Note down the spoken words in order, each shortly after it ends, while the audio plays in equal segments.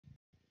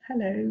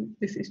Hello,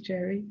 this is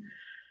Gerry.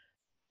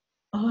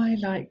 I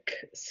like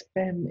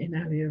Spem in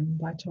Alium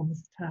by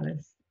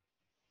Tallis.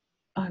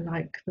 I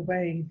like the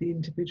way the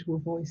individual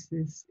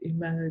voices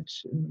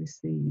emerge and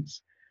recede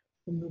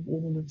from the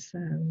wall of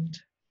sound.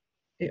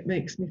 It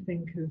makes me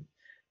think of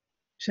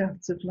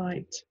shafts of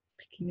light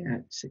picking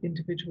out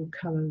individual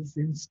colours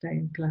in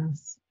stained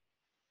glass.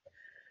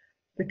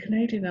 The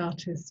Canadian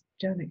artist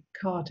Janet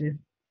Cardiff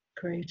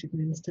created an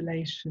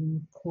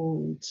installation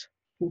called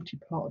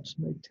 40-Part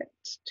Motet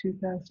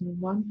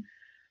 2001,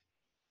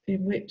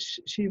 in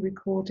which she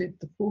recorded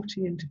the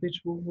 40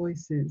 individual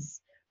voices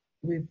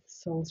with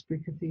Salisbury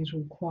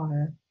Cathedral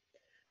Choir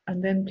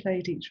and then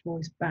played each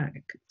voice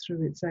back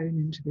through its own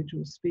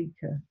individual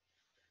speaker.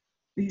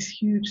 These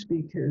huge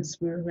speakers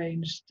were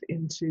arranged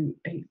into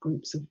 8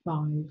 groups of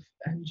 5,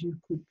 and you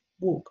could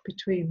walk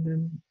between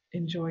them,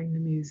 enjoying the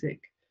music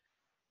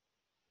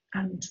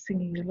and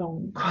singing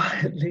along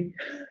quietly.